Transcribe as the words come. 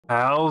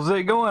How's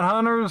it going,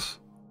 hunters?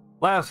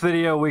 Last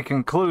video we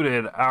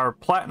concluded our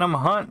platinum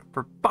hunt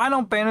for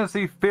Final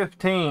Fantasy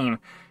 15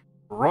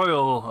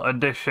 Royal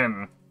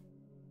Edition.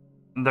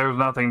 There's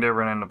nothing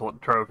different in the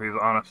trophies,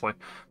 honestly.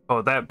 But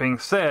with that being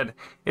said,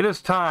 it is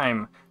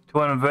time to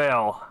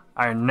unveil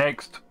our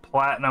next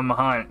platinum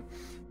hunt.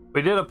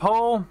 We did a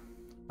poll,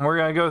 and we're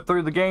going to go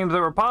through the games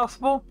that were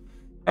possible,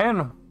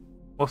 and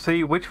we'll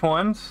see which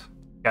ones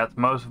got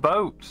the most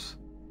votes.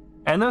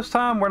 And this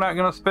time, we're not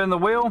going to spin the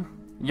wheel.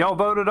 Y'all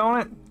voted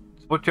on it.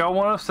 It's what y'all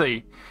want to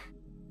see.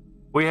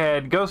 We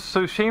had Ghost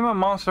of Tsushima,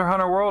 Monster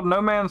Hunter World, No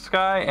Man's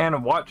Sky,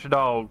 and Watch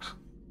Dogs.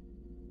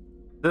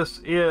 This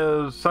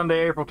is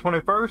Sunday, April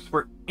 21st.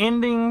 We're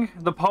ending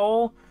the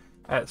poll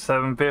at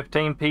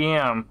 7:15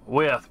 p.m.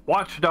 with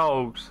Watch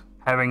Dogs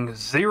having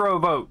 0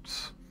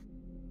 votes.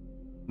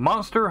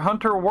 Monster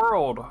Hunter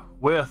World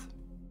with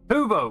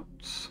 2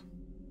 votes.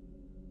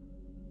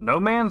 No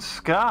Man's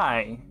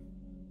Sky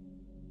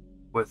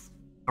with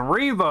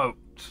 3 votes.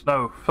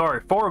 No,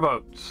 sorry, 4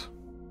 votes.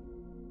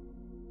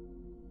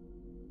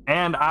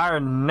 And our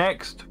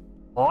next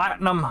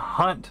platinum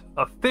hunt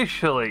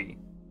officially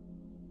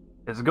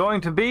is going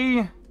to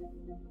be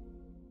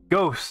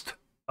Ghost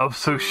of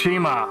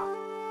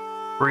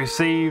Tsushima.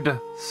 Received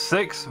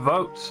 6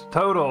 votes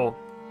total.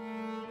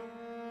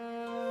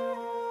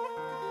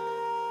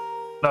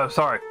 No,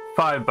 sorry,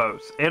 5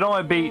 votes. It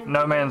only beat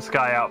No Man's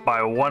Sky out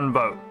by 1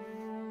 vote.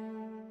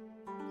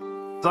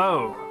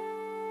 So,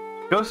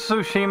 Ghost of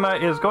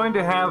Tsushima is going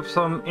to have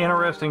some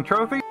interesting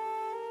trophies.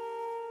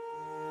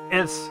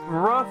 It's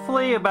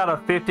roughly about a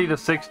 50 to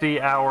 60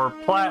 hour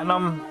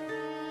platinum.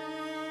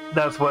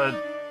 That's what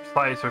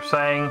sites are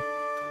saying.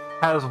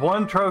 Has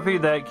 1 trophy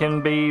that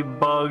can be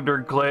bugged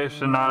or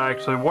glitched and not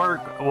actually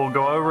work. We'll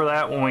go over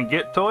that when we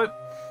get to it.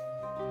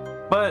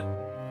 But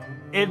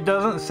it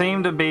doesn't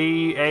seem to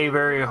be a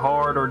very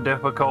hard or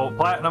difficult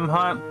platinum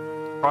hunt.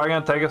 Probably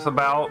going to take us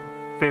about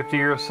 50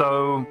 or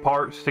so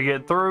parts to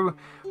get through.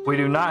 We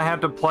do not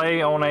have to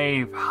play on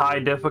a high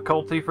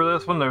difficulty for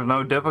this one. There's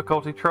no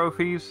difficulty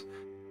trophies.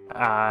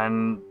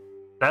 And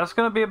that's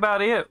going to be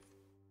about it.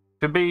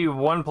 Should be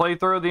 1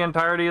 playthrough of the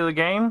entirety of the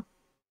game.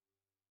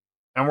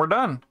 And we're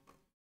done.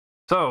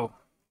 So,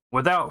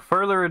 without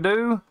further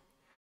ado,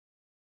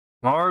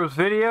 tomorrow's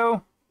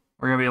video,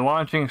 we're going to be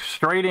launching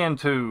straight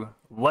into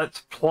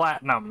Let's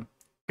Platinum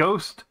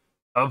Ghost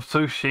of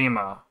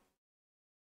Tsushima.